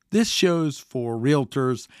This show's for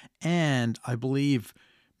realtors, and I believe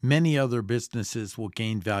many other businesses will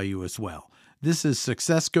gain value as well. This is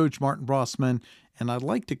Success Coach Martin Brossman, and I'd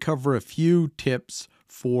like to cover a few tips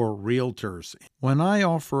for realtors. When I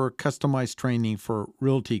offer customized training for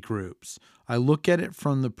realty groups, I look at it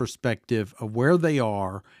from the perspective of where they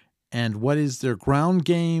are and what is their ground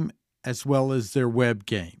game as well as their web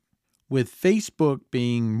game. With Facebook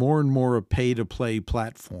being more and more a pay-to-play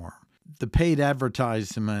platform, the paid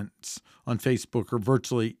advertisements on Facebook are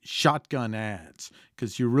virtually shotgun ads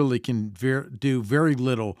because you really can do very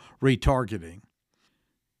little retargeting.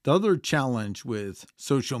 The other challenge with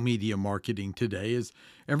social media marketing today is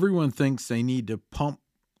everyone thinks they need to pump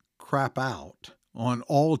crap out on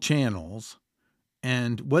all channels,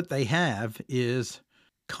 and what they have is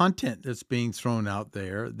content that's being thrown out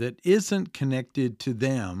there that isn't connected to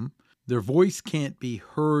them. Their voice can't be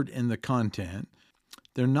heard in the content.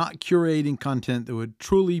 They're not curating content that would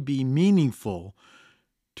truly be meaningful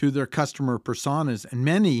to their customer personas, and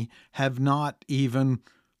many have not even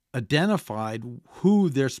identified who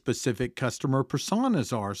their specific customer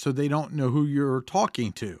personas are, so they don't know who you're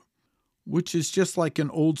talking to, which is just like an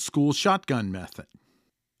old school shotgun method.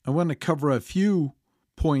 I want to cover a few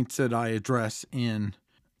points that I address in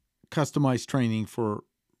customized training for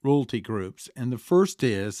realty groups, and the first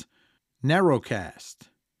is narrowcast.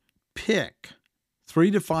 Pick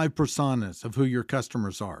 3 to 5 personas of who your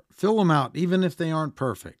customers are. Fill them out, even if they aren't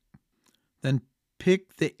perfect. Then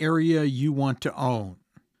pick the area you want to own.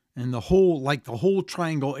 And the whole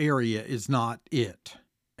triangle area is not it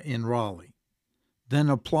in Raleigh. Then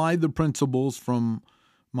apply the principles from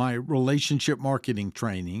my relationship marketing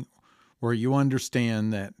training, where you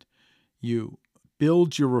understand that you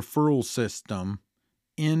build your referral system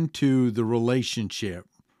into the relationship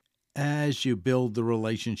as you build the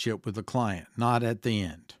relationship with the client, not at the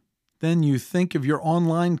end. Then you think of your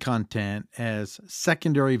online content as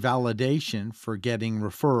secondary validation for getting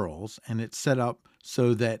referrals, and it's set up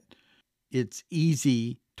so that it's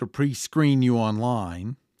easy to pre-screen you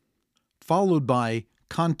online, followed by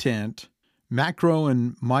content, macro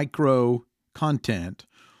and micro content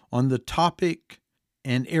on the topic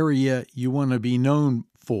and area you want to be known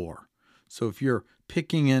for. So if you're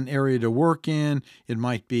picking an area to work in, it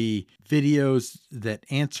might be videos that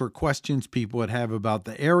answer questions people would have about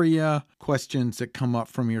the area, questions that come up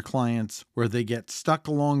from your clients where they get stuck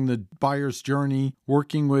along the buyer's journey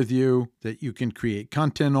working with you that you can create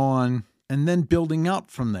content on, and then building out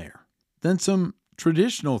from there. Then some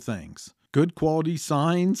traditional things, good quality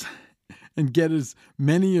signs, and get as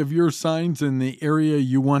many of your signs in the area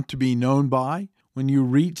you want to be known by. When you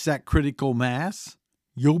reach that critical mass,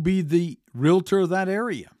 you'll be the realtor of that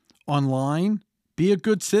area. Online, be a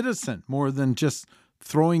good citizen more than just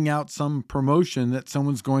throwing out some promotion that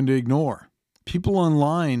someone's going to ignore. People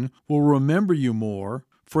online will remember you more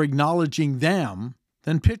for acknowledging them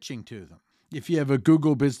than pitching to them. If you have a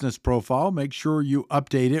Google business profile, make sure you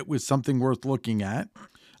update it with something worth looking at.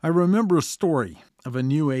 I remember a story of a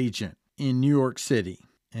new agent in New York City,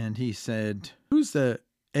 and he said, "Who's the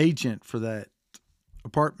agent for that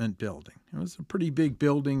apartment building?" It was a pretty big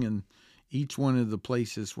building, and each one of the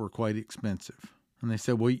places were quite expensive. And they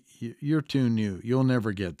said, "Well, you're too new. You'll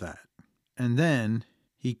never get that." And then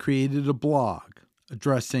he created a blog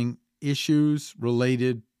addressing issues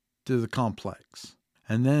related to the complex.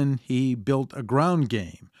 And then he built a ground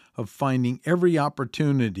game of finding every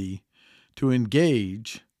opportunity to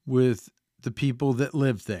engage with the people that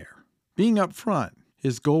live there. Being upfront,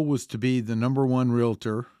 his goal was to be the number one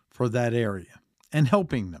realtor for that area and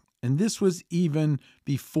helping them. And this was even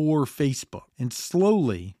before Facebook. And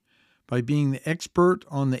slowly, by being the expert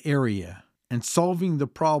on the area and solving the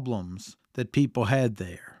problems that people had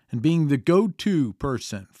there, and being the go-to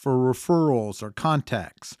person for referrals or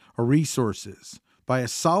contacts or resources, by a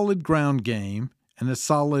solid ground game and a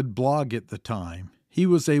solid blog at the time, he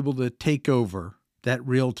was able to take over that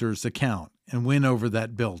realtor's account and win over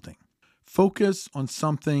that building. Focus on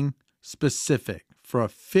something specific for a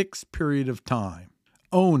fixed period of time.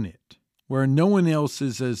 Own it, where no one else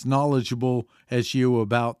is as knowledgeable as you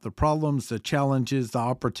about the problems, the challenges, the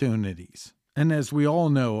opportunities. And as we all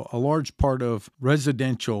know, a large part of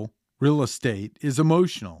residential real estate is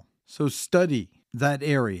emotional. So study that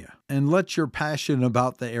area and let your passion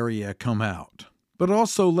about the area come out. But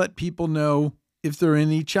also let people know if there are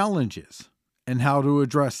any challenges and how to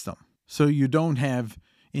address them, so you don't have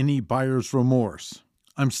any buyer's remorse.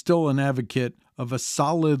 I'm still an advocate of a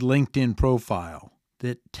solid LinkedIn profile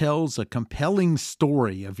that tells a compelling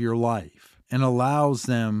story of your life and allows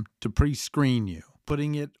them to pre-screen you,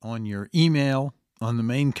 putting it on your email, on the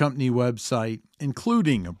main company website,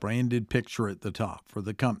 including a branded picture at the top for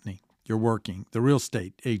the company you're working, the real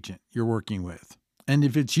estate agent you're working with. And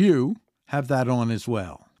if it's you, have that on as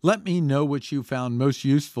well. Let me know what you found most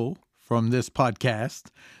useful from this podcast.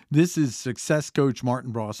 This is Success Coach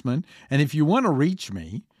Martin Brossman. And if you want to reach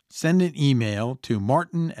me, send an email to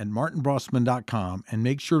martin@martinbrossman.com and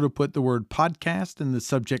make sure to put the word podcast in the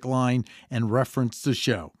subject line and reference the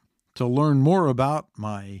show. To learn more about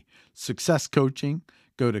my success coaching,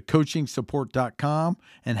 go to coachingsupport.com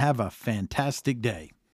and have a fantastic day.